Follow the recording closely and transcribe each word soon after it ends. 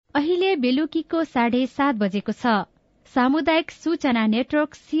अहिले बेलुकीको 7:30 बजेको छ। सामुदायिक सूचना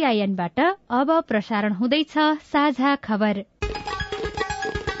नेटवर्क CIN-बाट अब प्रसारण हुँदैछ साझा खबर।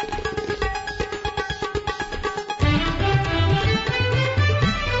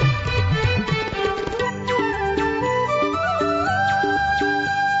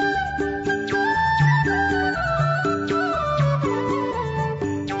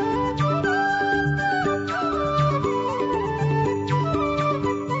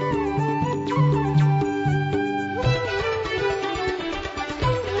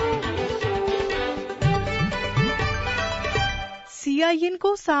 CIN को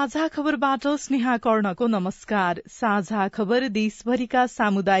साझा खबरबाट स्नेहा कर्णको नमस्कार। साझा खबर देशभरिका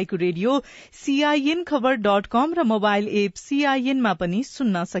सामुदायिक रेडियो CIN खबर.com र मोबाइल एप CIN मा पनि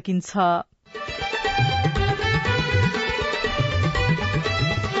सुन्न सकिन्छ।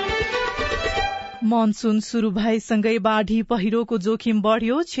 मनसून शुरू भएसँगै बाढ़ी पहिरोको जोखिम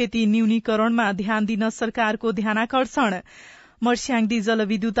बढ़्यो। क्षति न्यूनीकरणमा ध्यान दिन सरकारको ध्यानाकर्षण। मर्स्याङदी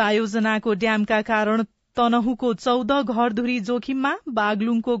जलविद्युत आयोजनाको ड्यामका कारण तनहुको 14 घरधुरी जोखिममा।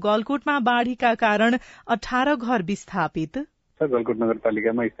 बागलुङको गलकोटमा बाढ़ीका कारण 18 घर विस्थापित। गलकोट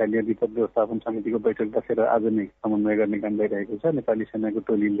नगरपालिकामा स्थानीय विपद व्यवस्थापन समितिको बैठक बसेर आज नै समन्वय गर्ने काम भइरहेको छ। नेपाली सेनाको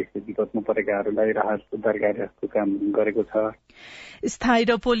टोलीले विपदमा परेकाहरूलाई राहत उद्धार कार्यको काम गरेको छ। स्थायी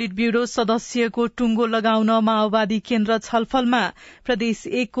र पोलिट ब्यूरो सदस्यको टुङ्गो लगाउन माओवादी केन्द्र छलफलमा। प्रदेश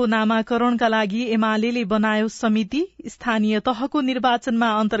 1 को नामाकरणका लागि एमाले बनायो समिति। स्थानीय तहको निर्वाचनमा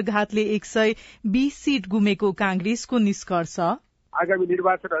अन्तर्घातले 120 सीट गुमेको कांग्रेसको निष्कर्ष। आगामी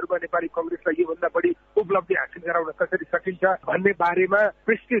निर्वाचनहरूमा नेपाली कांग्रेसलाई योभन्दा बढी उपलब्धि हासिल गराउन कसरी सकिन्छ भन्ने बारेमा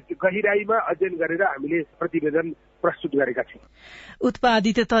विस्तृत गहिराईमा अध्ययन गरेर हामीले प्रतिवेदन प्रस्तुत गरेका छौं।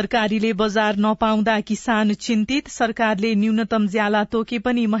 उत्पादित तरकारीले बजार नपाउँदा किसान चिन्तित। सरकारले न्यूनतम ज्याला तोके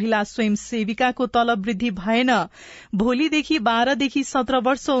पनि महिला स्वयंसेविकाको तलब वृद्धि भएन। भोलिदेखि 12 देखि 17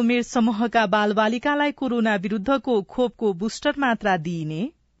 वर्ष उमेर समूहका बालबालिकालाई कोरोना विरूद्धको खोपको बुस्टर मात्रा दिइने।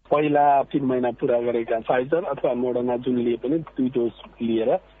 पहिला 3 महिना पूरा गरेका फाइजर अथवा मोडर्ना जुन लिए पनि 2 डोज लिएर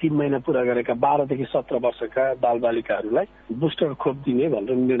 3 महिना पूरा गरेका 12 देखि 17 वर्षका बालबालिकाहरूलाई बुस्टर खोप दिने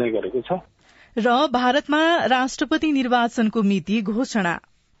भनेर निर्णय गरेको छ। र भारतमा राष्ट्रपति निर्वाचनको मिति घोषणा।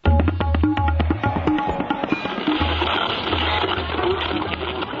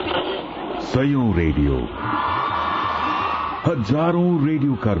 सयौं रेडियो, हजारौं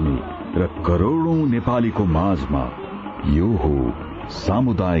रेडियो कर्मी र करोड़ौं नेपालीको माझमा यो हो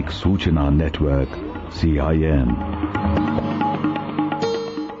सामुदायिक सूचना नेटवर्क CIN।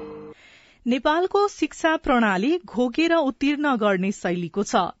 नेपालको शिक्षा प्रणाली घोकेर उत्तीर्ण गर्ने शैलीको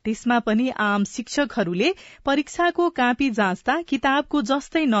छ। त्यसमा पनि आम शिक्षकहरूले परीक्षाको कापी जाँच्दा किताबको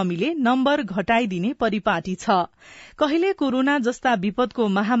जस्तै नमिले नम्बर घटाइदिने परिपाटी छ। कहिले कोरोना जस्ता विपदको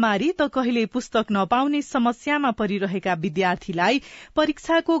महामारी त कहिले पुस्तक नपाउने समस्यामा परिरहेका विद्यार्थीलाई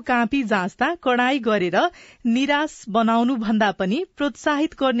परीक्षाको कापी जाँच्दा कडाई गरेर निराश बनाउनु भन्दा पनि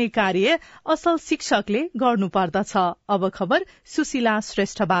प्रोत्साहित गर्ने कार्य असल शिक्षकले गर्नुपर्दछ। अब खबर सुशीला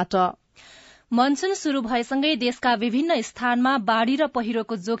श्रेष्ठबाट। मनसून शुरू भएसँगै देशका विभिन्न स्थानमा बाढ़ी र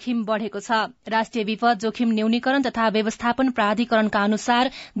पहिरोको जोखिम बढ़ेको छ। राष्ट्रिय विपद जोखिम न्यूनीकरण तथा व्यवस्थापन प्राधिकरणका अनुसार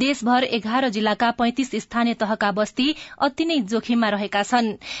देशभर 11 जिल्लाका 35 स्थानीय तहका बस्ती अति नै जोखिममा रहेका छन्।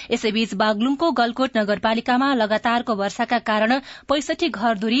 यसैबीच बागलुङको गलकोट नगरपालिकामा लगातारको वर्षाका कारण 65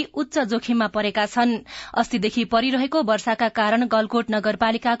 घरधुरी उच्च जोखिममा परेका छन्। अस्तिदेखि परिरहेको वर्षाका कारण गलकोट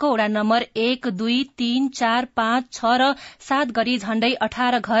नगरपालिकाको वडा नम्बर 1, 2, 3, 4, 5, 6 र 7 गरी झण्डै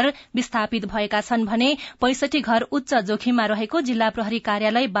 18 घर विस्थापित भएका छन् भने 65 घर उच्च जोखिममा रहेको जिल्ला प्रहरी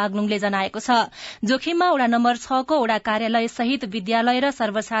कार्यालय बागलुङले जनाएको छ। जोखिममा वडा नम्बर 6 को वडा कार्यालय सहित विद्यालय र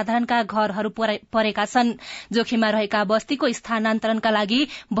सर्वसाधारणका घरहरू परेका छन्। जोखिममा रहेका बस्तीको स्थानान्तरणका लागि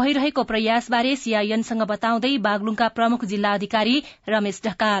भइरहेको प्रयासबारे CIN-सँग बताउँदै बागलुङका प्रमुख जिल्ला अधिकारी रमेश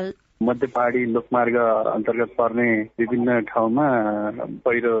ढकाल। मध्य पहाड़ी लोकमार्ग अन्तर्गत पर्ने विभिन्न ठाउँमा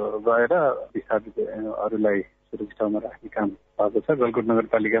पहिरो गएर विस्थापितहरूलाई सुरक्षित ठाउँमा राख्ने काम भएको छ। गलकोट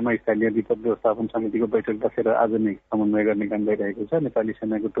नगरपालिकामा स्थानीय विपद व्यवस्थापन समितिको बैठक बसेर आज नै समन्वय गर्ने काम भइरहेको छ। नेपाली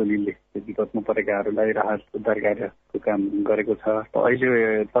सेनाको टोलीले विपदमा परेकाहरूलाई राहत उद्धार कार्यको काम गरेको छ।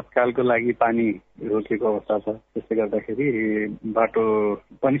 अहिले तत्कालको लागि पानी रोकेको अवस्था छ। त्यसले गर्दाखेरि बाटो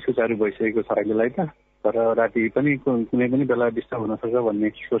पनि सुचारू भइसकेको छ अहिलेलाई त, तर राति पनि कुनै पनि बेला डिस्टर्ब हुन सक्छ भन्ने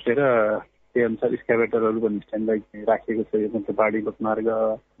सोचेर त्यही अनुसार स्क्याभेटरहरू पनि स्ट्यान्डबाई राखिएको छ। यो मध्य पहाडी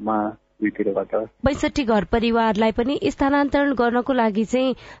लोकमार्गमा 65 घर परिवारलाई पनि स्थानान्तरण गर्नको लागि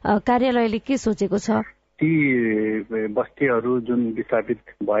चाहिँ कार्यालयले के सोचेको छ? ती बस्तीहरू जुन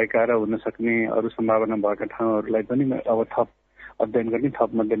विस्थापित भएका र हुन सक्ने अरू सम्भावना भएका ठाउँहरूलाई पनि अब थप अध्ययन गर्ने,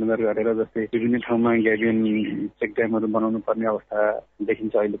 थप मध्यनजर गरेर जस्तै विभिन्न ठाउँमा ग्याबियन चेक ड्यामहरू बनाउनु पर्ने अवस्था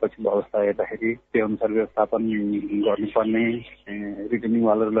देखिन्छ। अहिले पछिल्लो अवस्था हेर्दाखेरि त्यो अनुसार व्यवस्थापन गर्नुपर्ने, रिटेनिङ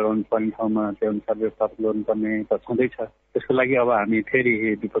वालहरू लगाउनु पर्ने ठाउँमा त्यो अनुसार व्यवस्थापन गर्नुपर्ने त छँदैछ। त्यसको लागि अब हामी फेरि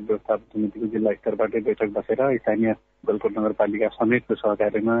विपद व्यवस्थापन समितिको जिल्ला स्तरबाट बैठक बसेर स्थानीय गलकोट नगरपालिका समेतको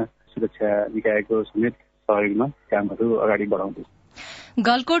सहकार्यमा सुरक्षा निकायको समेत सहयोगमा कामहरू अगाडि बढाउँदैछ।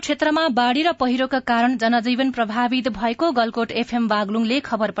 गलकोट क्षेत्रमा बाढ़ी र पहिरोका कारण जनजीवन प्रभावित भएको गलकोट एफएम बागलुङले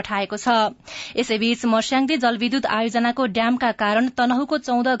खबर पठाएको छ। यसैबीच मर्स्याङदी जलविद्युत आयोजनाको ड्यामका कारण तनहुको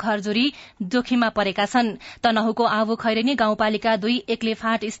 14 घरजोरी जोखिममा परेका छन्। तनहुको आँबु खैरेनी गाउँपालिका 2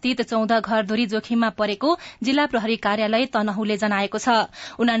 एक्लेफाँट स्थित 14 घरधुरी जोखिममा परेको जिल्ला प्रहरी कार्यालय तनहुले जनाएको छ।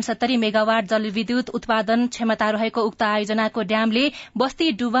 69 मेगावाट जलविद्युत उत्पादन क्षमता रहेको उक्त आयोजनाको ड्यामले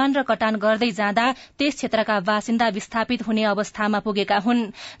बस्ती डुबान र कटान गर्दै जाँदा त्यस क्षेत्रका बासिन्दा विस्थापित हुने अवस्थामा पुगेका हुन्।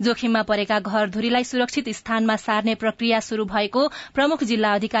 जोखिममा परेका घरधुरीलाई सुरक्षित स्थानमा सार्ने प्रक्रिया शुरू भएको प्रमुख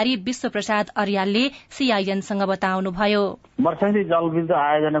जिल्ला अधिकारी विश्व प्रसाद अर्यालले सीआईएनसँग बताउनुभयो। मर्स्याङदी जलविद्युत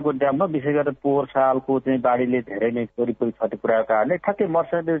आयोजनाको ड्याममा विशेष गरेर पोहोर सालको चाहिँ बाढ़ीले धेरै नै वरिपरि क्षति पुर्याएको कारणले ठ्याक्कै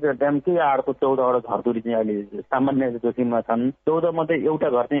मर्स्याङदी ड्यामकै आडको 14वटा घरधुरी चाहिँ अहिले सामान्य जोखिममा छन्। 14 मध्ये एउटा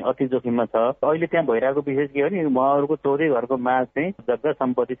घर चाहिँ अति जोखिममा छ। अहिले त्यहाँ भइरहेको विशेष के हो नि, उहाँहरूको 14 घरको माग चाहिँ जग्गा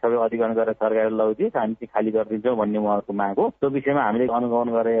सम्पत्ति सबै अधिग्रहण गरेर सरकारले लगिदिए हामी चाहिँ खाली गरिदिन्छौँ भन्ने उहाँहरूको माग हो। त्यो विषयमा हामीले अनुगमन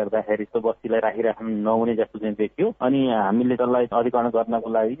गरेर हेर्दाखेरि त्यो बस्तीलाई राखिराख्नु नहुने जस्तो चाहिँ देखियो। अनि हामीले त्यसलाई अधिग्रहण गर्नको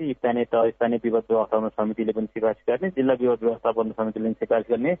लागि स्थानीय विपद व्यवस्थापन समितिले पनि सिफारिस गर्ने, जिल्ला विपद व्यवस्थापन समितिले पनि सिफारिस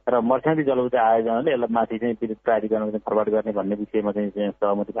गर्ने र मर्स्याङदी जलविद्युत आयोजनाले यसलाई माथि चाहिँ विद्युत प्राधिकरणमा फरवार्ड गर्ने भन्ने विषयमा चाहिँ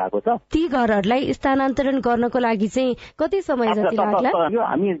सहमति भएको छ। ती घरहरूलाई स्थानान्तरण गर्नको लागि चाहिँ कति समय जति लाग्ला?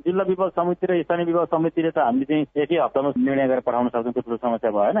 हामी जिल्ला विपद समिति र स्थानीय विपद समितिले त हामीले चाहिँ एकै हप्तामा निर्णय गरेर पठाउन सक्छौँ। त्यस्तो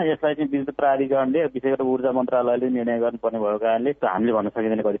समस्या भएन। यसलाई चाहिँ विद्युत प्राधिकरणले विशेष गरेर ऊर्जा मन्त्रालयले निर्णय गर्नुपर्ने भएको कारणले हामीले भन्न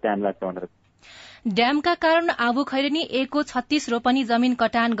सकिँदैन कति टाइम लाग्छ भनेर। ड्यामका कारण आँबु खैरेनी 1 को 36 रोपनी जमीन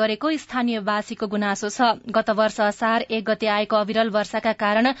कटान गरेको स्थानीयवासीको गुनासो छ। गत वर्ष असार 1 गते आएको अविरल वर्षाका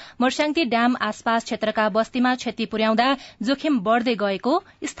कारण मर्स्याङदी ड्याम आसपास क्षेत्रका बस्तीमा क्षति पुर्याउँदा जोखिम बढ़दै गएको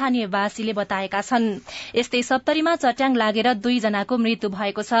स्थानीयवासीले बताएका छन्। यस्तै सप्तरीमा चट्याङ लागेर 2 जनाको मृत्यु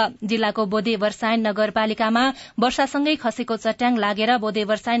भएको छ। जिल्लाको बोदे वर्षायन नगरपालिकामा वर्षासँगै खसेको चट्याङ लागेर बोदे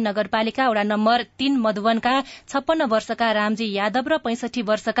वर्षायन नगरपालिका वडा नम्बर 3 मधुवनका 56 वर्षका रामजी यादव र 65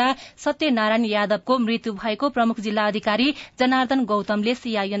 वर्षका सत्यनारायण यादवको मृत्यु भएको प्रमुख जिल्ला अधिकारी जनार्दन गौतमले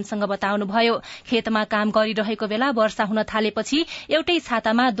सीआईएनसँग बताउनुभयो। खेतमा काम गरिरहेको बेला वर्षा हुन थालेपछि एउटै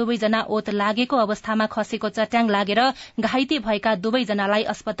छातामा 2 जना ओत लागेको अवस्थामा खसेको चट्याङ लागेर घाइते भएका 2 जनालाई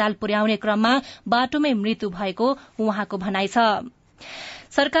अस्पताल पुर्याउने क्रममा बाटोमै मृत्यु भएको उहाँको भनाइ छ।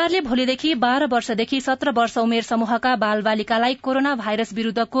 सरकारले भोलिदेखि 12 वर्षदेखि 17 वर्ष उमेर समूहका बालबालिकालाई कोरोना भाइरस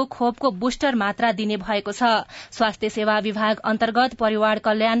विरूद्धको खोपको बुस्टर मात्रा दिने भएको छ। स्वास्थ्य सेवा विभाग अन्तर्गत परिवार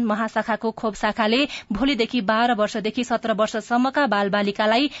कल्याण महाशाखाको खोप शाखाले भोलिदेखि 12 वर्षदेखि 17 वर्षसम्मका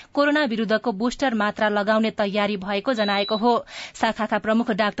बालबालिकालाई कोरोना विरूद्धको बुस्टर मात्रा लगाउने तयारी भएको जनाएको हो। शाखाका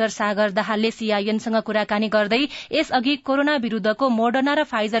प्रमुख डाक्टर सागर दाहालले सीआईएनसँग कुराकानी गर्दै यसअघि कोरोना विरूद्धको मोडर्ना र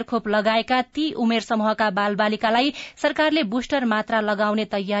फाइजर खोप लगाएका ती उमेर समूहका बालबालिकालाई सरकारले बुस्टर मात्रा लगाउने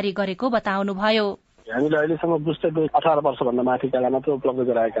तयारी गरेको बताउनुभयो। हामीले अहिलेसम्म बुस्टर डोज 18 वर्षभन्दा माथिकालाई मात्र उपलब्ध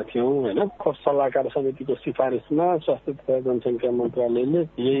गराएका थियौं हैन। खोप सल्लाहकार समितिको सिफारिसमा स्वास्थ्य तथा जनसंख्या मन्त्रालयले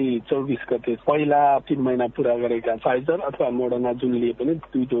यही 24 गते पहिला 3 महिना पूरा गरेका फाइजर अथवा मोडर्ना जुन लिए पनि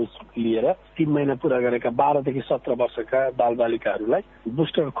 2 डोज लिएर 3 महिना पूरा गरेका 12 देखि 17 वर्षका बालबालिकाहरूलाई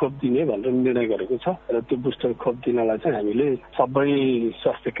बुस्टर खोप दिने भनेर निर्णय गरेको छ र त्यो बुस्टर खोप दिनलाई चाहिँ हामीले सबै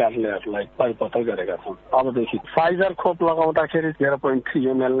स्वास्थ्य कार्यालयहरूलाई परिपत्र गरेका छौं। अबदेखि फाइजर खोप लगाउँदाखेरि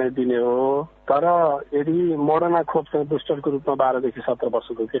 0.3 ml नै दिने हो। तर यदि मोडर्ना खोप चाहिँ बुस्टरको रूपमा 12 देखि 17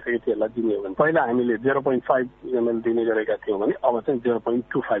 वर्षको केटाकेटीहरूलाई दिने हो भने पहिला हामीले 0.5 ml दिने गरेका थियौं भने अब चाहिँ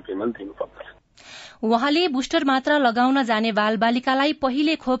 0.25 ml दिनुपर्छ। उहाँले बुस्टर मात्रा लगाउन जाने बालबालिकालाई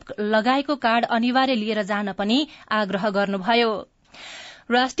पहिले खोप लगाएको कार्ड अनिवार्य लिएर जान पनि आग्रह गर्नुभयो।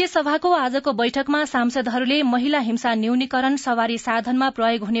 राष्ट्रिय सभाको आजको बैठकमा सांसदहरूले महिला हिंसा न्यूनीकरण, सवारी साधनमा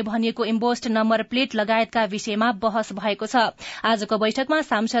प्रयोग हुने भनिएको इम्बोस्ड नम्बर प्लेट लगायतका विषयमा बहस भएको छ। आजको बैठकमा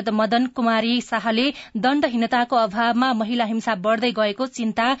सांसद मदन कुमारी शाहले दण्डहीनताको अभावमा महिला हिंसा बढ़दै गएको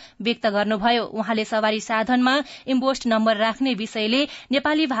चिन्ता व्यक्त गर्नुभयो। उहाँले सवारी साधनमा इम्बोस्ड नम्बर राख्ने विषयले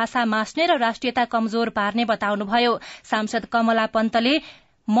नेपाली भाषा मास्ने र राष्ट्रियता कमजोर पार्ने बताउनुभयो। सांसद कमला पन्तले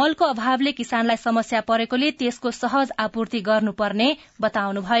मलको अभावले किसानलाई समस्या परेकोले त्यसको सहज आपूर्ति गर्नुपर्ने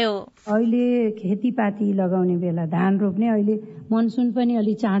बताउनुभयो। अहिले खेतीपाती लगाउने बेला धान रोप्ने अहिले मनसुन पनि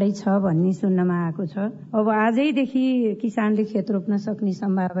अलि चाँडै छ भन्ने सुन्नमा आएको छ। अब आजैदेखि किसानले खेत रोप्न सक्ने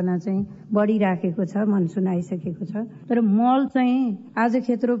सम्भावना चाहिँ बढ़िराखेको छ, मनसुन आइसकेको छ। तर मल चाहिँ आज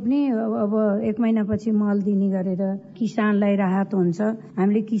खेत रोप्ने अब 1 महिनापछि मल दिने गरेर किसानलाई राहत हुन्छ।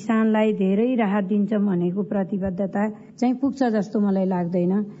 हामीले किसानलाई धेरै राहत दिन्छौं भनेको प्रतिबद्धता चाहिँ पुग्छ जस्तो मलाई लाग्दैन।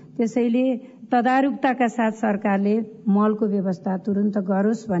 त्यसैले तदारुकताका साथ सरकारले मलको व्यवस्था तुरुन्त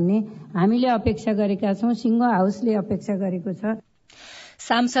गरोस् भन्ने हामीले अपेक्षा गरेका छौं। सिंह हाउसले अपेक्षा गरेको छ।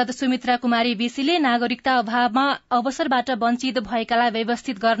 सांसद सुमित्रा कुमारी विसीले नागरिकता अभावमा अवसरबाट वञ्चित भएकालाई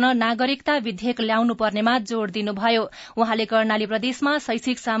व्यवस्थित गर्न नागरिकता विधेयक ल्याउनु पर्नेमा जोड़ दिनुभयो। उहाँले कर्णाली प्रदेशमा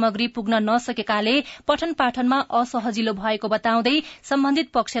शैक्षिक सामग्री पुग्न नसकेकाले पठन पाठनमा असहजिलो भएको बताउँदै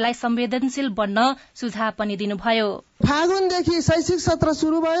सम्बन्धित पक्षलाई संवेदनशील बन्न सुझाव पनि दिनुभयो। फागुनदेखि शैक्षिक सत्र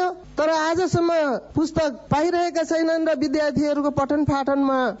शुरू भयो, तर आजसम्म पुस्तक पाइरहेका छैनन् र विद्यार्थीहरूको पठन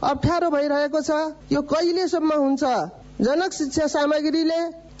पाठनमा अप्ठ्यारो भइरहेको छ। यो कहिलेसम्म हुन्छ? जनक शिक्षा सामग्रीले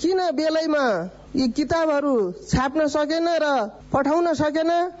किन बेलैमा यी किताबहरू छाप्न सकेन र पठाउन सकेन?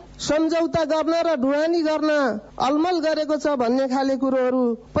 सम्झौता गर्न र ढुवानी गर्न अलमल गरेको छ भन्ने खाले कुरोहरू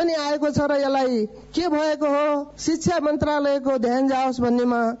पनि आएको छ र यसलाई के भएको हो? शिक्षा मन्त्रालयको ध्यान जाओस् भन्ने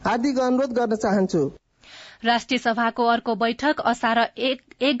म हार्दिक अनुरोध गर्न चाहन्छु। राष्ट्रिय सभाको अर्को बैठक असार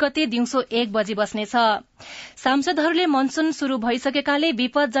 1 गते दिउँसो 1 बजी बस्नेछ। सांसदहरूले मनसुन शुरू भइसकेकाले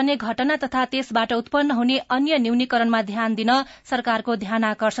विपदजन्य घटना तथा त्यसबाट उत्पन्न हुने अन्य न्यूनीकरणमा ध्यान दिन सरकारको ध्यान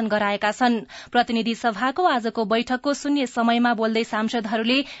आकर्षण गराएका छन्। प्रतिनिधि सभाको आजको बैठकको शून्य समयमा बोल्दै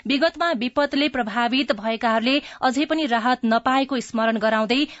सांसदहरूले विगतमा विपदले प्रभावित भएकाहरूले अझै पनि राहत नपाएको स्मरण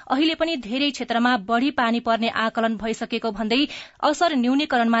गराउँदै अहिले पनि धेरै क्षेत्रमा बढ़ी पानी पर्ने आकलन भइसकेको भन्दै असर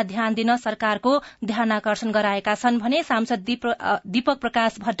न्यूनीकरणमा ध्यान दिन सरकारको ध्यान आकर्षण गराएका छन् भने सांसद दीपक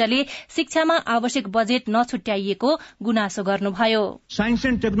प्रकाश भट्टले शिक्षामा आवश्यक बजेट नछुट्याइएको गुनासो गर्नुभयो। साइन्स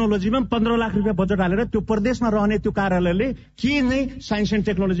एन्ड टेक्नोलोजीमा 15 लाख रुपियाँ बजेट हालेर त्यो प्रदेशमा रहने त्यो कार्यालयले के नै साइन्स एन्ड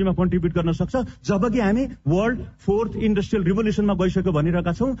टेक्नोलोजीमा कन्ट्रिब्युट गर्न सक्छ, जबकि हामी वर्ल्ड 4th इन्डस्ट्रियल रिभोल्युसनमा गइसक्यो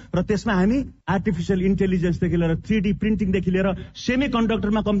भनिरहेका छौं र त्यसमा हामी आर्टिफिशियल इन्टेलिजेन्सदेखि लिएर 3D प्रिन्टिङदेखि लिएर सेमी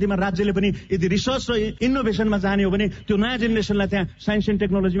कन्डक्टरमा कम्तीमा राज्यले पनि यदि रिसर्च र इनोभेसनमा जाने हो भने त्यो नयाँ जेनेरेसनलाई त्यहाँ साइन्स एन्ड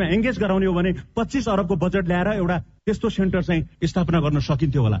टेक्नोलोजीमा एंगेज गराउने हो भने 25 अरबको बजेट ल्याएर एउटा त्यस्तो सेन्टर चाहिँ स्थापना गर्न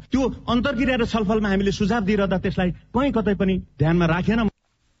सकिन्थ्यो होला। त्यो अन्तर्क्रिया र छलफलमा हामीले सुझाव दिइरहँदा त्यसलाई कहीँ कतै पनि ध्यानमा राखेन।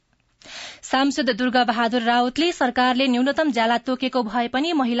 सांसद दुर्गा बहादुर राउतले सरकारले न्यूनतम ज्याला तोकेको भए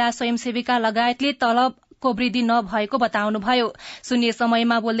पनि महिला स्वयंसेविका लगायतले तलबको वृद्धि नभएको बताउनुभयो। शून्य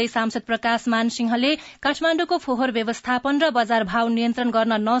समयमा बोल्दै सांसद प्रकाश मान सिंहले काठमाण्डुको फोहोर व्यवस्थापन र बजार भाव नियन्त्रण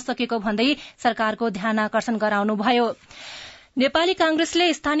गर्न नसकेको भन्दै सरकारको ध्यान आकर्षण गराउनुभयो। नेपाली कांग्रेसले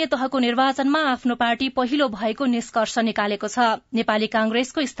स्थानीय तहको निर्वाचनमा आफ्नो पार्टी पहिलो भएको निष्कर्ष निकालेको छ। नेपाली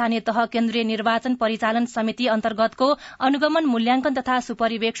कांग्रेसको स्थानीय तह केन्द्रीय निर्वाचन परिचालन समिति अन्तर्गतको अनुगमन मूल्याङ्कन तथा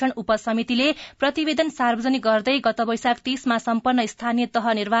सुपरिवेक्षण उपसमितिले प्रतिवेदन सार्वजनिक गर्दै गत वैशाख 30 मा सम्पन्न स्थानीय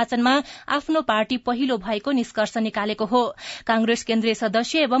तह निर्वाचनमा आफ्नो पार्टी पहिलो भएको निष्कर्ष निकालेको हो। कांग्रेस केन्द्रीय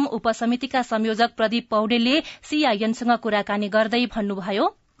सदस्य एवं उपसमितिका संयोजक प्रदीप पौडेलले सीआईएनसँग कुराकानी गर्दै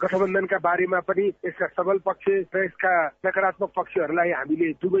भन्नुभयो, गठबन्धनका बारेमा पनि यसका सबल पक्ष र यसका नकारात्मक पक्षहरूलाई हामीले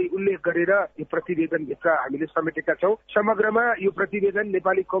दुवै उल्लेख गरेर यो प्रतिवेदनभित्र हामीले समेटेका छौं। समग्रमा यो प्रतिवेदन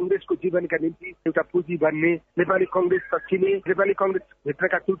नेपाली कांग्रेसको जीवनका निम्ति एउटा पुँजी बन्ने, नेपाली कांग्रेस सचिने, नेपाली कांग्रेस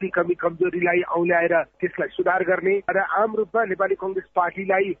भित्रका त्रुटि कमी कमजोरीलाई औल्याएर त्यसलाई सुधार गर्ने र आम रूपमा नेपाली कांग्रेस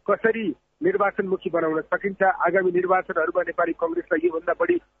पार्टीलाई कसरी निर्वाचनमुखी बनाउन सकिन्छ, आगामी निर्वाचनहरूमा नेपाली कांग्रेसलाई योभन्दा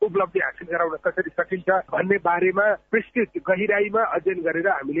बढी उपलब्धि हासिल गराउन कसरी सकिन्छ भन्ने बारेमा विस्तृत गहिराईमा अध्ययन गरेर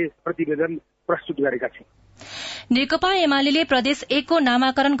हामीले प्रतिवेदन प्रस्तुत गरेका छौं। नेकपा एमाले प्रदेश 1 को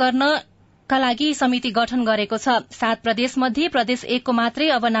नामाकरण गर्नका लागि समिति गठन गरेको छ। 7 प्रदेश मध्ये प्रदेश 1 को मात्रै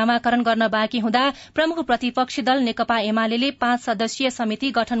अब नामाकरण गर्न बाँकी हुँदा प्रमुख प्रतिपक्षी दल नेकपा एमाले 5 सदस्यीय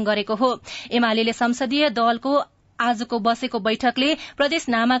समिति गठन गरेको हो। एमाले संसदीय दलको आजको बसेको बैठकले प्रदेश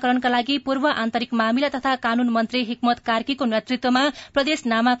नामाकरणका लागि पूर्व आन्तरिक मामिला तथा कानून मन्त्री हिक्मत कार्कीको नेतृत्वमा प्रदेश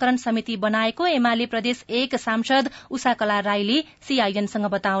नामाकरण समिति बनाएको एमाले प्रदेश 1 सांसद उषा कला राईले सीआईएनसँग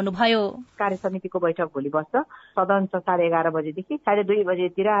बताउनुभयो। कार्य समितिको बैठक भोलि बस्छ। सदन 11:30 बजेदेखि 2:30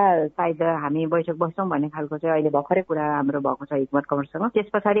 बजेतिर सायद हामी बैठक बस्छौं भन्ने खालको चाहिँ अहिले भर्खरै कुरा हाम्रो भएको छ हिक्मत कमरसँग।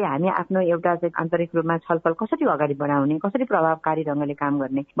 त्यस पछाडि हामी आफ्नो एउटा चाहिँ आन्तरिक रूपमा छलफल कसरी अगाडि बढाउने, कसरी प्रभावकारी ढंगले काम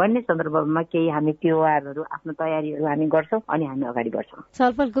गर्ने भन्ने सन्दर्भमा केही हामी टिओआरहरू आफ्नो तयारी तयारीहरू हामी गर्छौँ अनि हामी अगाडि बढ्छौँ।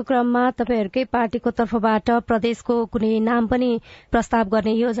 छलफलको क्रममा तपाईँहरूकै पार्टीको तर्फबाट प्रदेशको कुनै नाम पनि प्रस्ताव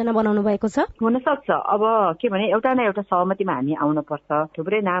गर्ने योजना बनाउनु भएको छ? हुन सक्छ। अब के भने एउटा न एउटा सहमतिमा हामी आउन पर्छ।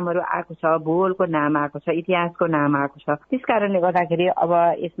 थुप्रै नामहरू आएको छ, भूगोलको नाम आएको छ, इतिहासको नाम आएको छ। त्यस कारणले गर्दाखेरि अब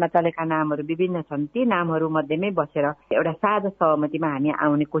यसमा चलेका नामहरू विभिन्न छन्। ती नामहरू मध्येमै बसेर एउटा साझा सहमतिमा हामी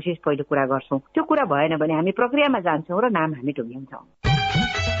आउने कोसिस पहिलो कुरा गर्छौँ। त्यो कुरा भएन भने हामी प्रक्रियामा जान्छौँ र नाम हामी टुङ्ग्याउँछौँ।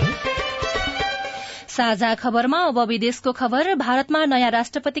 साझा खबरमा अब विदेशको खबर। भारतमा नयाँ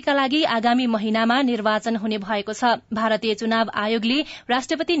राष्ट्रपतिका लागि आगामी महिनामा निर्वाचन हुने भएको छ। भारतीय चुनाव आयोगले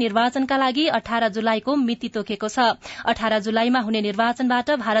राष्ट्रपति निर्वाचनका लागि 18 जुलाईको मिति तोकेको छ। 18 जुलाईमा हुने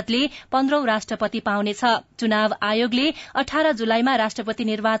निर्वाचनबाट भारतले 15औं राष्ट्रपति पाउनेछ। चुनाव आयोगले 18 जुलाईमा राष्ट्रपति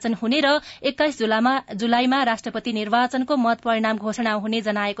निर्वाचन हुने र 21 जुलाईमा राष्ट्रपति निर्वाचनको मत परिणाम घोषणा हुने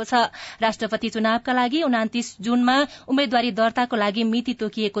जनाएको छ। राष्ट्रपति चुनावका लागि 29 जुनमा उम्मेद्वारी दर्ताको लागि मिति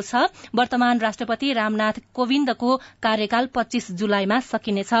तोकिएको छ। वर्तमान राष्ट्रपति रामनाथ कोविन्दको कार्यकाल 25 जुलाईमा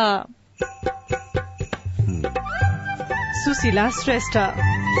सकिनेछ। सुशीला श्रेष्ठ।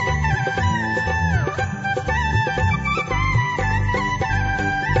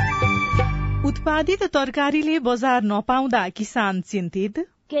 उत्पादित तरकारीले बजार नपाउँदा किसान चिन्तित।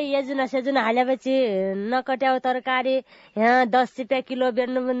 केही योजना हालेपछि नकट्याउ तरकारी यहाँ 10 रुपियाँ किलो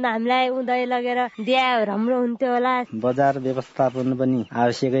बेच्नुभन्दा हामीलाई उदय लगेर दिए राम्रो हुन्थ्यो होला। बजार व्यवस्थापन पनि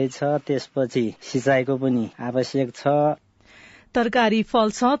आवश्यकै छ, त्यसपछि सिँचाइको पनि आवश्यक छ। तरकारी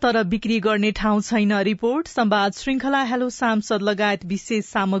फल्छ तर बिक्री गर्ने ठाउँ छैन। रिपोर्ट। संवाद श्रृंखला हेलो सांसद लगायत विशेष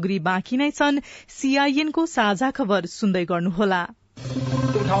सामग्री बाँकी नै छन्। सीआईएनको साझा खबर सुन्दै गर्नुहोला।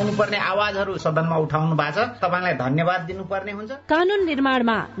 उठाउनु पर्ने आवाजहरू सदनमा उठाउनु भएको छ, तपाईलाई धन्यवाद दिनुपर्ने हुन्छ। कानून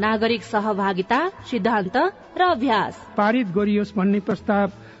निर्माणमा नागरिक सहभागिता, सिद्धान्त र अभ्यास पारित गरियोस् भन्ने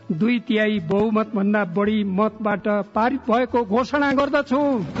प्रस्ताव 2/3 बहुमत भन्दा बढी मतबाट पारित भएको घोषणा गर्दछु।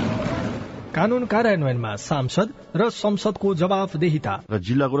 कानून कार्यान्वयनमा सांसद र संसदको जवाफदेहिता र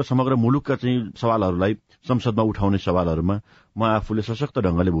जिल्लाको र समग्र मुलुकका चाहिँ सवालहरूलाई संसदमा उठाउने सवालहरूमा म आफूले सशक्त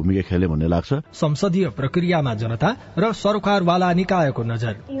ढंगले भूमिका खेले भन्ने लाग्छ। संसदीय प्रक्रियामा जनता र सरकारवाला निकायको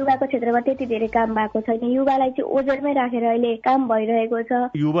नजर। युवाको क्षेत्रमा त्यति धेरै काम भएको छैन। युवालाई चाहिँ ओजरमै राखेर अहिले काम भइरहेको छ।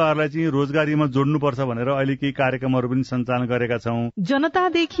 युवाहरूलाई चाहिँ रोजगारीमा जोड्नुपर्छ भनेर अहिले केही कार्यक्रमहरू पनि सञ्चालन गरेका छौं।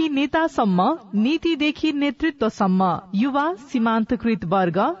 जनतादेखि नेतासम्म, नीतिदेखि नेतृत्वसम्म, युवा, सीमान्तकृत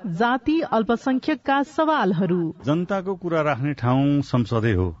वर्ग, जाति, अल्पसंख्यकका सवालहरू। जनताको कुरा राख्ने ठाउँ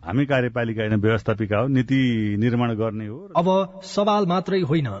संसदै हो। हामी कार्यपालिका होइन, व्यवस्थापिका हो, नीति निर्माण गर्ने हो। अब सवाल मात्रै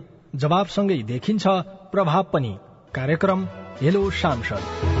होइन, जवाबसँगै देखिन्छ प्रभाव पनि। कार्यक्रम हेलो सांसद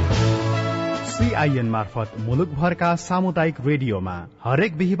सीआईएन मार्फत मुलुकभरका सामुदायिक रेडियोमा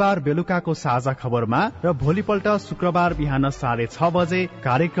हरेक बिहिबार बेलुकाको साझा खबरमा र भोलिपल्ट शुक्रबार बिहान 6:30 बजे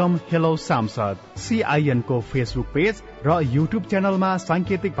कार्यक्रम हेलो सांसद सीआईएन को फेसबुक पेज र युट्युब च्यानलमा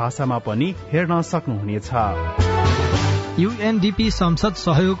सांकेतिक भाषामा पनि हेर्न सक्नुहुनेछ। यूएनडीपी संसद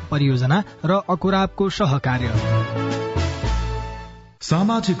सहयोग परियोजना र अकुराबको सहकार्य।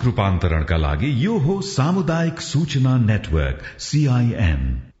 सामाजिक रूपान्तरणका लागि यो हो सामुदायिक सूचना नेटवर्क सीआईएन।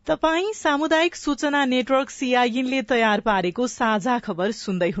 तपाई सामुदायिक सूचना नेटवर्क सीआईएनले तयार पारेको साझा खबर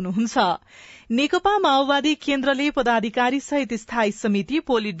सुन्दै हुनुहुन्छ। नेकपा माओवादी केन्द्रले पदाधिकारी सहित स्थायी समिति,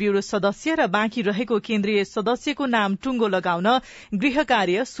 पोलिट ब्यूरो सदस्य र बाँकी रहेको केन्द्रीय सदस्यको नाम टुङ्गो लगाउन गृह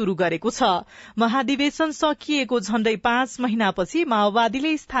कार्य शुरू गरेको छ। महाधिवेशन सकिएको झण्डै 5 महिनापछि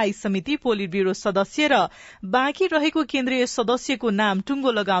माओवादीले स्थायी समिति, पोलिट ब्यूरो सदस्य र बाँकी रहेको केन्द्रीय सदस्यको नाम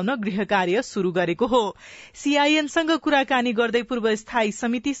टुङ्गो लगाउन गृह कार्य शुरू गरेको हो। सीआईएनसँग कुराकानी गर्दै पूर्व स्थायी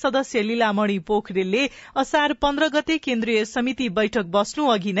समिति सदस्य लीलामणि पोखरेलले असार 15 गते केन्द्रीय समिति बैठक बस्नु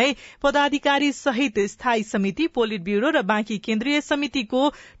अघि नै पदाधिकारी सहित स्थायी समिति, पोलिट ब्यूरो र बाँकी केन्द्रीय समितिको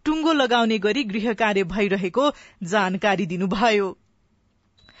टुङ्गो लगाउने गरी गृह कार्य भइरहेको जानकारी दिनुभयो।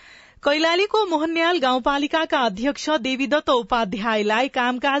 कैलालीको मोहनन्याल गाउँपालिकाका अध्यक्ष देवीदत्त उपाध्यायलाई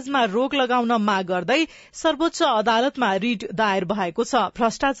कामकाजमा रोक लगाउन माग गर्दै सर्वोच्च अदालतमा रिट दायर भएको छ।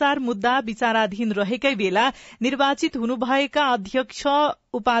 भ्रष्टाचार मुद्दा विचाराधीन रहेकै बेला निर्वाचित हुनुभएका अध्यक्ष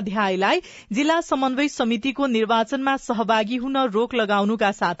उपाध्यायलाई जिल्ला समन्वय समितिको निर्वाचनमा सहभागी हुन रोक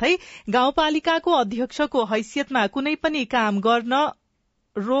लगाउनुका साथै गाउँपालिकाको अध्यक्षको हैसियतमा कुनै पनि काम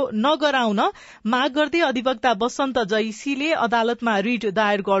नगराउन माग गर्दै अधिवक्ता बसन्त जैसीले अदालतमा रिट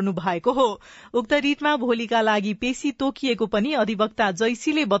दायर गर्नु भएको हो। उक्त रिटमा भोलिका लागि पेशी तोकिएको पनि अधिवक्ता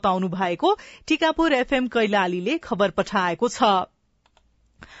जैसीले बताउनु भएको टिकापुर एफएम कैलालीले खबर पठाएको छ।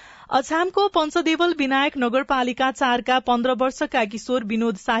 अछामको पञ्चदेवल विनायक नगरपालिका 4 का 15 वर्षका किशोर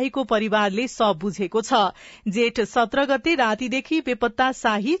विनोद शाहीको परिवारले शव बुझेको छ। जेठ 17 गते रातिदेखि बेपत्ता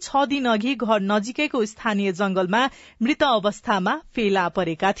शाही 6 दिन अघि घर नजिकैको स्थानीय जंगलमा मृत अवस्थामा फेला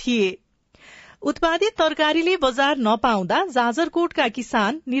परेका थिए। उत्पादित तरकारीले बजार नपाउँदा जाजरकोटका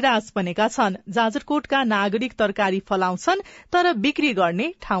किसान निराश बनेका छन्। जाजरकोटका नागरिक तरकारी फलाउँछन् तर बिक्री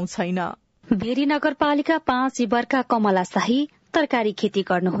गर्ने ठाउँ छैन। भेरी नगरपालिका 5 इबरका कमला शाही तरकारी खेती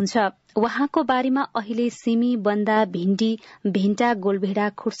गर्नुहुन्छ। उहाँको बारीमा अहिले सिमी, बन्दा, भिण्डी, भेन्टा,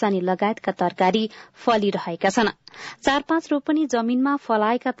 गोलभेडा, खुर्सानी लगायतका तरकारी फलिरहेका छन्। 4-5 रोपनी जमीनमा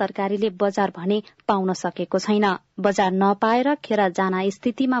फलाएका तरकारीले बजार भने पाउन सकेको छैन। बजार नपाएर खेर जाना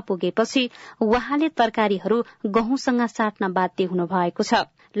स्थितिमा पुगेपछि उहाँले तरकारीहरू गहुँसँग साट्न बाध्य हुनु भएको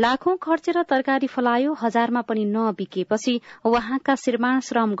छ। लाखौं खर्चेर तरकारी फलायो, हजारमा पनि नबिकेपछि उहाँका श्रीमान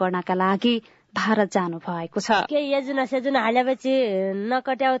श्रम गर्नका लागि भारत जानु भएको छ। केही योजना सेजना हालेपछि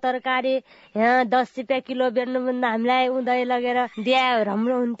नकट्याउ तरकारी 10 रुपियाँ किलो बेच्नुभन्दा हामीलाई उदय लगेर दिए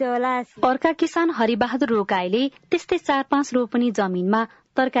राम्रो हुन्थ्यो होला। अर्का किसान हरिबहादुर रोकाईले त्यस्तै 4-5 रोपनी जमीनमा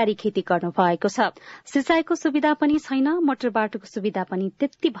तरकारी खेती गर्नु भएको छ। सिंचाईको सुविधा पनि छैन, मोटर बाटोको सुविधा पनि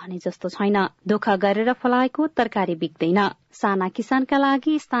त्यति भने जस्तो छैन। दुःख गरेर फलाएको तरकारी बिक्दैन। साना किसानका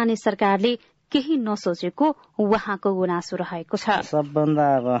लागि स्थानीय सरकारले केही नसोचेको उहाँको गुनासो रहेको छ। सबभन्दा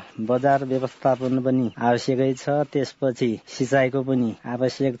अब बजार व्यवस्थापन पनि आवश्यकै छ, त्यसपछि सिंचाईको पनि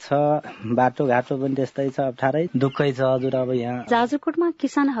आवश्यक छ, बाटोघाटो पनि त्यस्तै छ, अप्ठ्यारै दुःखै छ हजुर। अब यहाँ जाजरकोटमा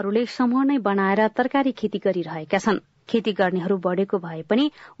किसानहरूले समूह नै बनाएर तरकारी खेती गरिरहेका छन्। खेती गर्नेहरू बढेको भए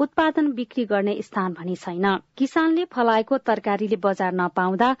पनि उत्पादन बिक्री गर्ने स्थान भने छैन। किसानले फलाएको तरकारीले बजार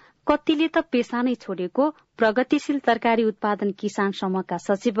नपाउँदा कतिले त पेसा नै छोडेको प्रगतिशील तरकारी उत्पादन किसान समूहका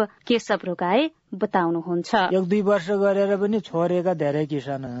सचिव केशव रोकाए बताउनुहुन्छ। 1-2 वर्ष गरेर पनि छोडेका धेरै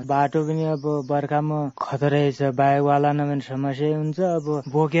किसान, बाटो पनि अब बर्खामा खतरै छ, बाइकवाला नै पनि समस्या हुन्छ। अब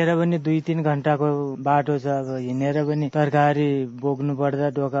बोकेर पनि 2-3 घण्टाको बाटो छ, अब हिँडेर पनि तरकारी बोक्नु पर्दा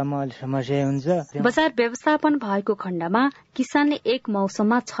डोकामा अलिक समस्या हुन्छ। बजार व्यवस्थापन भएको खण्डमा किसानले एक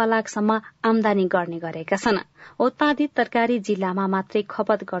मौसममा 6 लाखसम्म आमदानी गर्ने गरेका छन्। उत्पादित तरकारी जिल्लामा मात्रै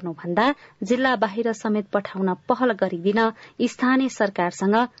खपत गर्नुभन्दा जिल्ला बाहिर समेत पठाउन पहल गरिदिन स्थानीय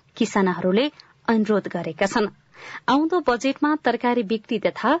सरकारसँग किसानहरूले अनुरोध गरेका छन्। आउँदो बजेटमा तरकारी बिक्री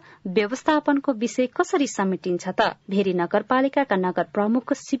तथा व्यवस्थापनको विषय कसरी समेटिन्छ त? भेरी नगरपालिकाका नगर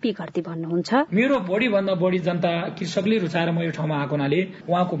प्रमुख सीपी घरती भन्नुहुन्छ। मेरो बढी भन्दा बढी जनता कृषकले रुचाएर म यो ठाउँमा आएको हुनाले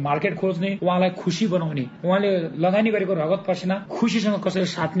उहाँको मार्केट खोज्ने, उहाँलाई खुशी बनाउने, उहाँले लगानी गरेको रगत पसिना खुशीसँग कसरी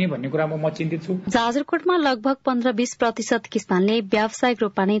साट्ने भन्ने कुरामा म चिन्तित छु। जाजरकोटमा लगभग 15-20% किसानले व्यावसायिक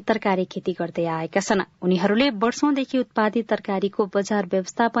रूपमा नै तरकारी खेती गर्दै आएका छन्। उनीहरूले वर्षौंदेखि उत्पादित तरकारीको बजार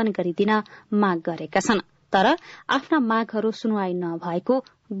व्यवस्थापन गरिदिन माग गरेका छन्, तर आफ्ना मागहरू सुनवाई नभएको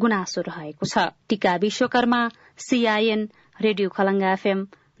गुनासो रहेको छ। टीका Vishwakarma, CIN radio Khalanga FM,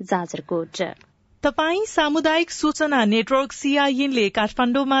 Jajarkot. तपाई सामुदायिक सूचना नेटवर्क CIN ले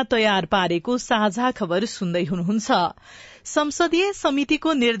काठमाडौँमा तयार पारेको साझा खबर सुन्दै हुनुहुन्छ। संसदीय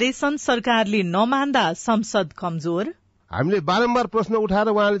समितिको निर्देशन सरकारले नमान्दा संसद कमजोर। हामीले बारम्बार प्रश्न उठाएर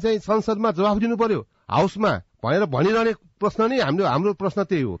उहाँले चाहिँ संसदमा जवाफ दिनु पर्यो, हाउसमा भनेर भनिरहने प्रश्न नै हाम्रो प्रश्न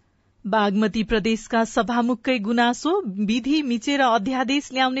त्यही हो। बागमती प्रदेशका सभामुखकै गुनासो, विधि मिचेर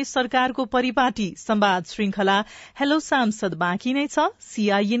अध्यादेश ल्याउने सरकारको परिपाटी। संवाद श्रृंखला हेलो सांसद बाँकी नै छ।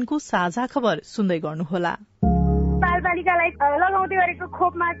 CIN को साझा खबर सुन्दै गर्नुहोला। बालबालिकालाई लगाउँदै गरेको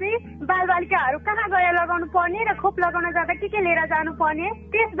खोपमा चाहिँ बालबालिकाहरू कहाँ गएर लगाउनु पर्ने र खोप लगाउन जाँदा के लिएर जानु पर्ने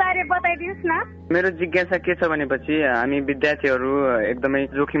त्यसबारे बताइदिनुहोस् न। मेरो जिज्ञासा के छ भनेपछि हामी विद्यार्थीहरू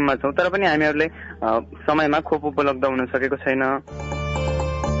एकदमै जोखिममा छौँ, तर पनि हामीहरूले समयमा खोप उपलब्ध हुन सकेको छैन।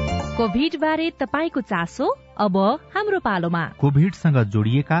 कोभिड बारे तपाईको चासो अब हाम्रो पालोमा। कोभिडसँग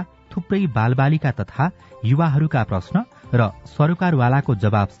जोडिएका थुप्रै बालबालिका तथा युवाहरूका प्रश्न र सरकारवालाको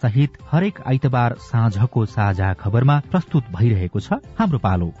जवाब सहित हरेक आइतबार साँझको साझा खबरमा प्रस्तुत भइरहेको छ हाम्रो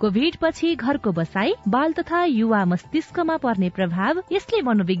पालो। कोभिड पछि घरको बसाई, बाल तथा युवा मस्तिष्कमा पर्ने प्रभाव, यसले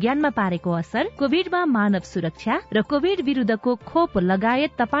मनोविज्ञानमा पारेको असर, कोभिडमा मानव सुरक्षा र कोभिड विरुद्धको खोप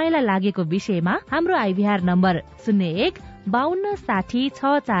लगायत तपाईलाई लागेको विषयमा हाम्रो IVR नम्बर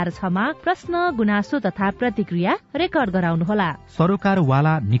 01-5260-646 मा प्रश्न, गुनासो तथा प्रतिक्रिया रेकर्ड गराउनुहोला।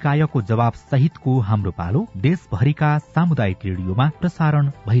 सरकारवाला निकायको जवाब सहितको हाम्रो पालो देशभरिका सामुदायिक रेडियोमा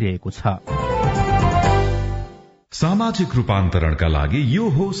प्रसारण भइरहेको छ। सामाजिक रूपान्तरणका लागि यो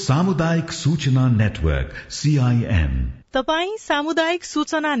हो सामुदायिक सूचना नेटवर्क CIN। तपाई सामुदायिक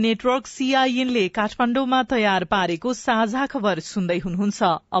सूचना नेटवर्क CIN ले काठमाडौँमा तयार पारेको साझा खबर सुन्दै हुनुहुन्छ।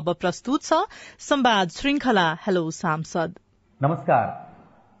 अब प्रस्तुत छ संवाद श्रृंखला हेलो सांसद। नमस्कार।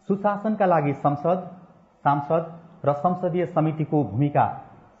 सुशासनका लागि संसद, सांसद र संसदीय समितिको भूमिका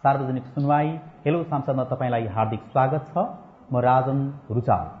सार्वजनिक सुनवाई हेलो सांसदमा तपाईलाई हार्दिक स्वागत छ। म राजन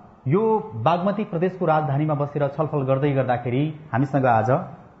रुचाल। यो बागमती प्रदेशको राजधानीमा बसेर छलफल गर्दाखेरि हामीसँग आज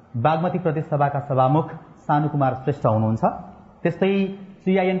बागमती प्रदेश सभाका सभामुख सानु कुमार श्रेष्ठ हुनुहुन्छ। त्यस्तै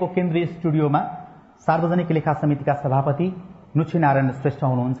CIN को केन्द्रीय स्टुडियोमा सार्वजनिक लेखा समितिका सभापति नुच्छी नारायण श्रेष्ठ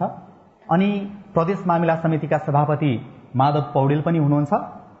हुनुहुन्छ। अनि प्रदेश मामिला समितिका सभापति माधव पौडेल पनि हुनुहुन्छ।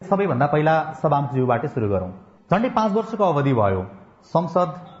 सबैभन्दा पहिला सभामुखज्यूबाटै सुरु गरौं। झण्डै 5 वर्षको अवधि भयो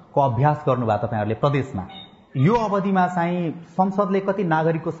संसदको अभ्यास गर्नुभयो तपाईहरुले प्रदेशमा। यो अवधिमा चाहिँ संसदले कति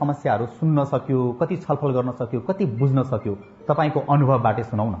नागरिकको समस्याहरू सुन्न सक्यो, कति छलफल गर्न सक्यो, कति बुझ्न सक्यो, तपाईको अनुभवबाटै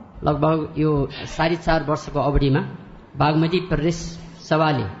सुनाउ न। लगभग यो 4.5 वर्षको अवधिमा बागमती प्रदेश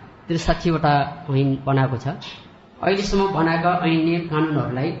सभाले 63 वटा ऐन बनाएको छ। अहिलेसम्म बनाएका ऐन नियम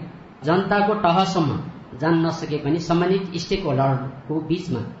कानूनहरूलाई जनताको तहसम्म जान नसके पनि सम्बन्धित स्टेक होल्डरको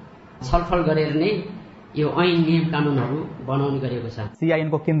बीचमा छलफल गरेर नै यो ऐन नियम कानूनहरू बनाउने गरेको छ।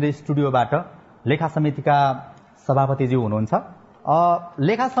 सीआईएनको केन्द्रीय स्टुडियोबाट लेखा समितिका सभापतिज्यू हुनुहुन्छ।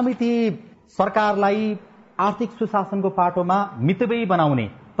 लेखा समिति सरकारलाई आर्थिक सुशासनको पाटोमा मितव्ययी बनाउने,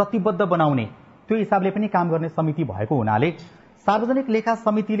 प्रतिबद्ध बनाउने त्यो हिसाबले पनि काम गर्ने समिति भएको हुनाले सार्वजनिक लेखा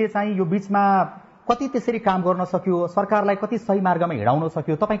समितिले चाहिँ यो बीचमा कति त्यसरी काम गर्न सक्यो, सरकारलाई कति सही मार्गमा हिँडाउन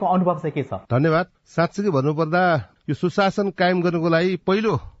सक्यो, तपाईको अनुभव चाहिँ के छ? धन्यवाद। साँच्चै भन्नुपर्दा यो सुशासन कायम गर्नको लागि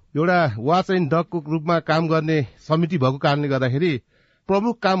पहिलो एउटा वाच एन्ड डगको रूपमा काम गर्ने समिति भएको कारणले गर्दाखेरि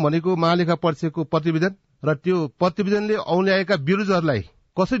प्रमुख काम भनेको महालेखा परीक्षकको प्रतिवेदन र त्यो प्रतिवेदनले औल्याएका विरोधहरूलाई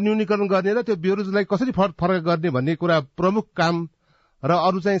कसरी न्यूनीकरण गर्ने र त्यो विरोधलाई कसरी फरक गर्ने भन्ने कुरा प्रमुख काम र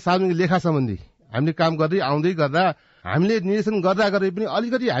अरू चाहिँ सार्वजनिक लेखा सम्बन्धी हामीले काम गर्दै आउँदै गर्दा हामीले निर्देशन गर्दा पनि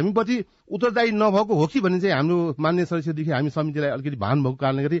अलिकति हामीप्रति उत्तरदायी नभएको हो कि भन्ने चाहिँ हाम्रो मान्य सदस्यदेखि हामी समितिलाई अलिकति भान भएको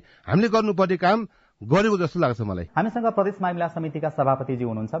कारणले गर्दा हामीले गर्नुपर्ने काम गरेको जस्तो लाग्छ मलाई। हामीसँग प्रदेश मामिला समितिका सभापतिजी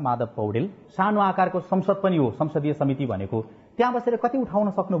हुनुहुन्छ माधव पौडेल। सानो आकारको संसद पनि हो संसदीय समिति भनेको, त्यहाँ बसेर कति उठाउन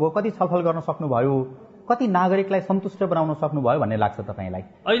सक्नुभयो, कति छलफल गर्न सक्नुभयो, कति नागरिकलाई सन्तुष्ट बनाउन सक्नुभयो भन्ने लाग्छ तपाईलाई?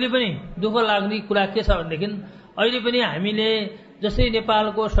 अहिले पनि दुःख लाग्ने कुरा के छ भनेदेखि अहिले पनि हामीले जसै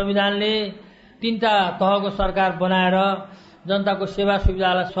नेपालको संविधानले 3टा तहको सरकार बनाएर जनताको सेवा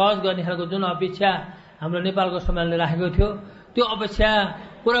सुविधालाई सहज गर्ने खालको जुन अपेक्षा हाम्रो नेपालको संविधानले राखेको थियो त्यो अपेक्षा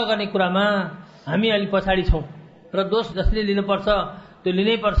पूरा गर्ने कुरामा हामी अलि पछाडि छौं र दोष जसले लिनुपर्छ त्यो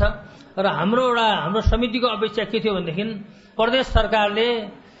लिनै पर्छ। र हाम्रो समितिको अपेक्षा के थियो भनेदेखि प्रदेश सरकारले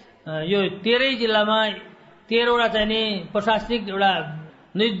यो 13 जिल्लामा 13 वटा चाहिँ नि प्रशासनिक एउटा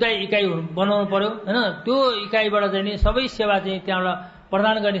निर्दय इकाइ बनाउनु पर्यो हैन। त्यो इकाइबाट चाहिँ नि सबै सेवा चाहिँ त्यहाँबाट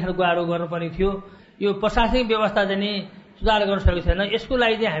प्रदान गर्ने खालको कुराहरू गर्नुपर्ने थियो। यो प्रशासनिक व्यवस्था चाहिँ नि सुधार गर्न सकेको छैन। यसको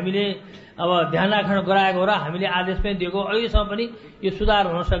लागि चाहिँ हामीले अब ध्यान आकर्षण गराएको र हामीले आदेश पनि दिएको, अहिलेसम्म पनि यो सुधार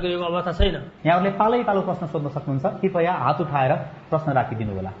हुन सकेको अवस्था छैन। यहाँहरूले पालै पालो प्रश्न सोध्न सक्नुहुन्छ, कृपया हात उठाएर प्रश्न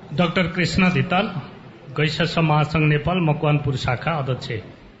राखिदिनु होला। डाक्टर कृष्ण धिताल, गैस महासंघ नेपाल मकवानपुर शाखा अध्यक्ष।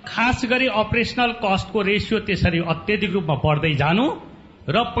 खास गरी अपरेसनल कस्टको रेसियो त्यसरी अत्यधिक रूपमा बढ्दै जानु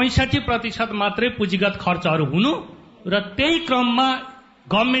र 65% मात्रै पुँजीगत खर्चहरू हुनु र त्यही क्रममा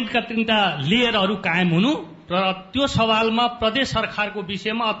गभर्नमेन्टका 3टा लेयरहरू कायम हुनु र त्यो सवालमा प्रदेश सरकारको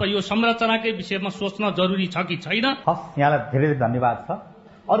विषयमा अथवा यो संरचनाकै विषयमा सोच्न जरुरी छ कि छैन? यहाँलाई धेरै धेरै धन्यवाद छ।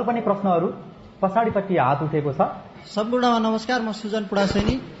 अरू पनि प्रश्नहरू पछाडिपट्टि हात उठेको छ। सम्पूर्णमा नमस्कार, म सुजन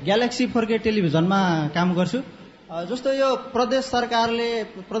पुडासैनी ग्यालेक्सी 4K टेलिभिजनमा काम गर्छु। जस्तो यो प्रदेश सरकारले,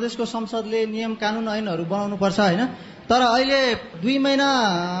 प्रदेशको संसदले नियम कानून ऐनहरू बनाउनु पर्छ हैन, तर अहिले 2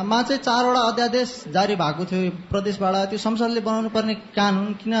 महिनामा चाहिँ 4 वटा अध्यादेश जारी भएको थियो प्रदेशबाट। त्यो संसदले बनाउनु पर्ने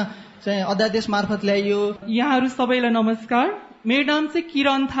कानून किन चाहिँ अध्यादेश मार्फत ल्याइयो? यहाँहरू सबैलाई नमस्कार, मेरो नाम चाहिँ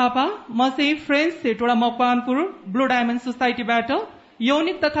किरण थापा। म चाहिँ फ्रेन्ड्स सेटोडा मकवानपुर ब्लू डायमन्ड सोसाइटीबाट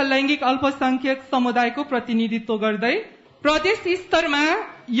यौनिक तथा लैंगिक अल्पसंख्यक समुदायको प्रतिनिधित्व गर्दै प्रदेश स्तरमा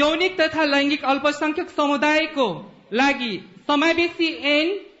यौनिक तथा लैंगिक अल्पसंख्यक समुदायको लागि समावेशी ऐन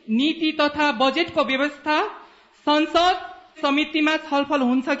नीति तथा बजेटको व्यवस्था संसद समितिमा छलफल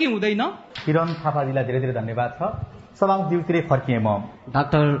हुन्छ कि हुँदैन? किरण थापाजीलाई धेरै धेरै धन्यवाद छ। सभामुखज्यूतिर फर्किए म।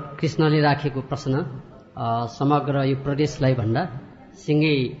 डाक्टर कृष्णले राखेको प्रश्न समग्र यो प्रदेशलाई भन्दा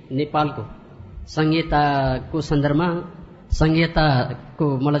सिंगै नेपालको संहिताको सन्दर्भमा संहिताको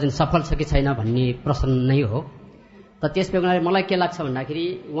मलाई चाहिँ सफल छ कि छैन भन्ने प्रश्न नै हो। त त्यस बेलामा मलाई के लाग्छ भन्दाखेरि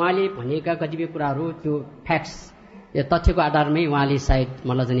उहाँले भनेका कतिपय कुराहरू त्यो फ्याक्ट्स यो तथ्यको आधारमै उहाँले सायद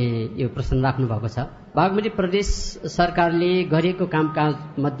मलाई चाहिँ यो प्रश्न राख्नु भएको छ। बागमती प्रदेश सरकारले गरेको कामकाज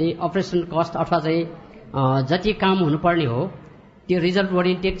मध्ये अपरेसन कस्ट अथवा चाहिँ जति काम हुनुपर्ने हो त्यो रिजल्ट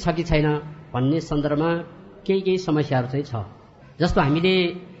ओरिएन्टेड छ कि छैन भन्ने सन्दर्भमा केही समस्याहरू चाहिँ छ। जस्तो हामीले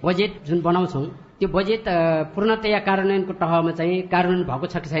बजेट जुन बनाउँछौँ त्यो बजेट पूर्णतया कार्यान्वयनको तहमा चाहिँ कार्यान्वयन भएको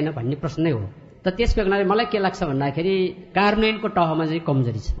छ कि छैन भन्ने प्रश्न नै हो। त त्यस बेलामा मलाई के लाग्छ भन्दाखेरि कार्यान्वयनको तहमा चाहिँ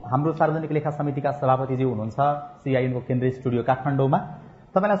कमजोरी छ। हाम्रो सार्वजनिक लेखा समितिका सभापतिजी हुनुहुन्छ सीआईएनको केन्द्रीय स्टुडियो काठमाडौँमा।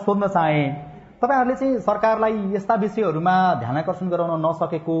 तपाईँलाई सोध्न चाहे, तपाईहरूले चाहिँ सरकारलाई यस्ता विषयहरूमा ध्यानाकर्षण गराउन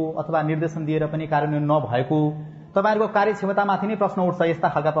नसकेको अथवा निर्देशन दिएर पनि कार्यान्वयन नभएको, तपाईँहरूको कार्यक्षमतामाथि नै प्रश्न उठ्छ। यस्ता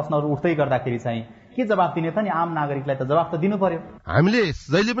खालका प्रश्नहरू उठ्दै गर्दाखेरि चाहिँ के जवाब दिने त नि? आम नागरिकलाई त जवाब त दिनु पर्यो। हामीले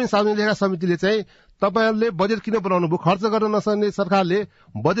जहिले पनि सार्वजनिक लेखा समितिले चाहिँ तपाईहरुले बजेट किन बनाउनु भयो, खर्च गर्न नसक्ने सरकारले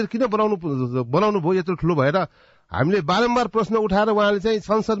बजेट किन बनाउनु भयो यत्रो ठुलो भएर हामीले बारम्बार प्रश्न उठाएर उहाँले चाहिँ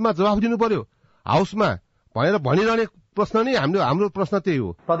संसदमा जवाफ दिनु पर्यो, हाउसमा भनेर भनिरहने प्रश्न नै हाम्रो प्रश्न त्यही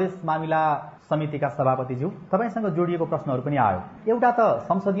हो। प्रदेश मामिला समितिका सभापतिज्यू, तपाईसँग जोडिएको प्रश्नहरू पनि आयो। एउटा त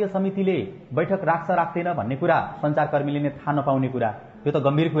संसदीय समितिले बैठक राख्छ राख्दैन भन्ने कुरा सञ्चारकर्मीले नै थाहा नपाउने कुरा, यो त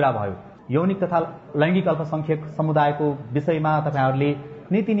गम्भीर कुरा भयो। यौनिक तथा लैङ्गिक अल्पसंख्यक समुदायको विषयमा तपाईहरूले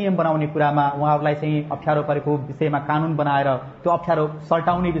नीति नियम बनाउने कुरामा उहाँहरूलाई चाहिँ अप्ठ्यारो परेको विषयमा कानून बनाएर त्यो अप्ठ्यारो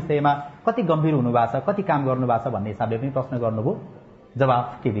सल्टाउने विषयमा कति गम्भीर हुनुभएको छ, कति काम गर्नुभएको छ भन्ने हिसाबले पनि प्रश्न गर्नुभयो।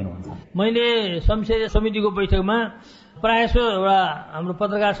 जवाफ के दिनुहुन्छ? मैले संसदीय समितिको बैठकमा प्रायः एउटा हाम्रो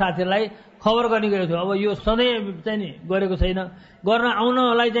पत्रकार साथीहरूलाई खबर गर्ने गरेको थियो। अब यो सधैँ चाहिँ नि गरेको छैन, गर्न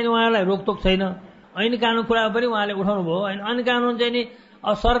आउनलाई चाहिँ उहाँहरूलाई रोकटोक छैन। ऐन कानून कुरा पनि उहाँले उठाउनु भयो। ऐन कानून चाहिँ नि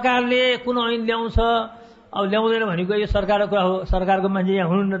अब सरकारले कुन ऐन ल्याउँछ अब ल्याउँदैन भनेको यो सरकारको कुरा हो, सरकारको मान्छे यहाँ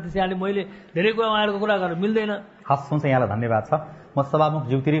हुनुहुन्न, त्यसैले मैले धेरै कुरा उहाँहरूको कुरा गर्न मिल्दैन। हस्, हुन्छ, यहाँलाई धन्यवाद छ। म सभामुख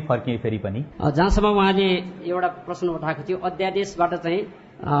ज्यूतिरै फर्किएँ फेरि पनि। जहाँसम्म उहाँले एउटा प्रश्न उठाएको थियो अध्यादेशबाट चाहिँ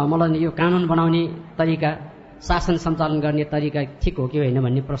मलाई यो कानून बनाउने तरिका, शासन सञ्चालन गर्ने तरिका ठिक हो कि होइन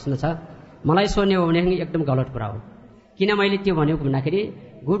भन्ने प्रश्न छ। मलाई सोध्ने हो भने एकदम गलत कुरा हो। किन मैले त्यो भनेको भन्दाखेरि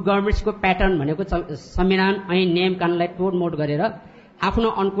गुड गभर्नेन्सको प्याटर्न भनेको संविधान ऐन नियम कानूनलाई तोडमोड गरेर आफ्नो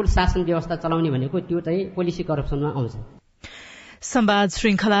अनुकूल शासन व्यवस्था चलाउने भनेको त्यो चाहिँ पोलिसी करप्सनमा आउँछ। संवाद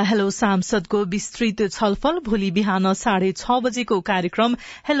श्रृंखला हेलो सांसदको विस्तृत छलफल भोलि बिहान 6:30 बजेको कार्यक्रम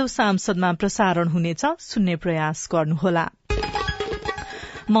हेलो सांसदमा प्रसारण हुनेछ, सुन्ने प्रयास गर्नुहोला।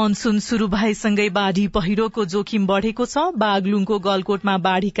 मनसून शुरू भएसँगै बाढ़ी पहिरोको जोखिम बढ़ेको छ। बागलुङको गलकोटमा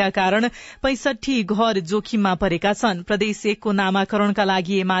बाढ़ीका कारण 65 घर जोखिममा परेका छन्। प्रदेश 1 को नामाकरणका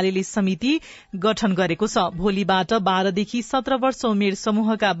लागि एमाले समिति गठन गरेको छ। भोलिबाट 12 देखि 17 वर्ष उमेर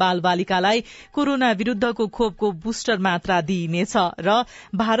समूहका बालबालिकालाई कोरोना विरूद्धको खोपको बुस्टर मात्रा दिइनेछ र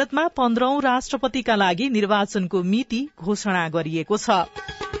भारतमा 15औं राष्ट्रपतिका लागि निर्वाचनको मिति घोषणा गरिएको छ।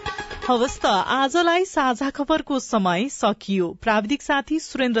 हवस् त, आजलाई साझा खबरको समय सकियो। प्राविधिक साथी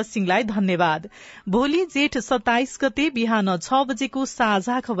सुरेन्द्र सिंहलाई धन्यवाद। भोलि जेठ 27 गते बिहान 6 बजेको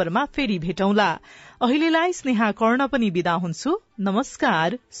साझा खबरमा फेरि भेटौंला। अहिलेलाई स्नेहा कर्ण पनि बिदा हुन्छु।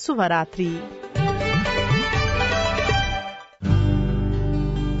 नमस्कार, शुभरात्रि।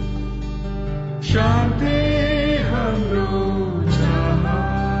 शान्ति हाम्रो चाहना,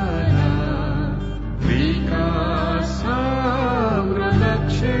 विकास हाम्रो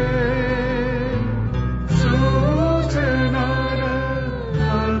लक्ष्य,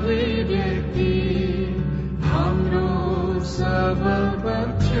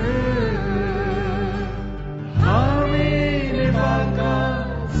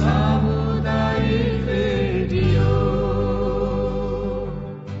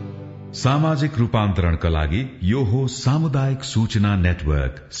 सामाजिक रूपान्तरणका लागि यो हो सामुदायिक सूचना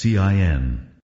नेटवर्क CIN।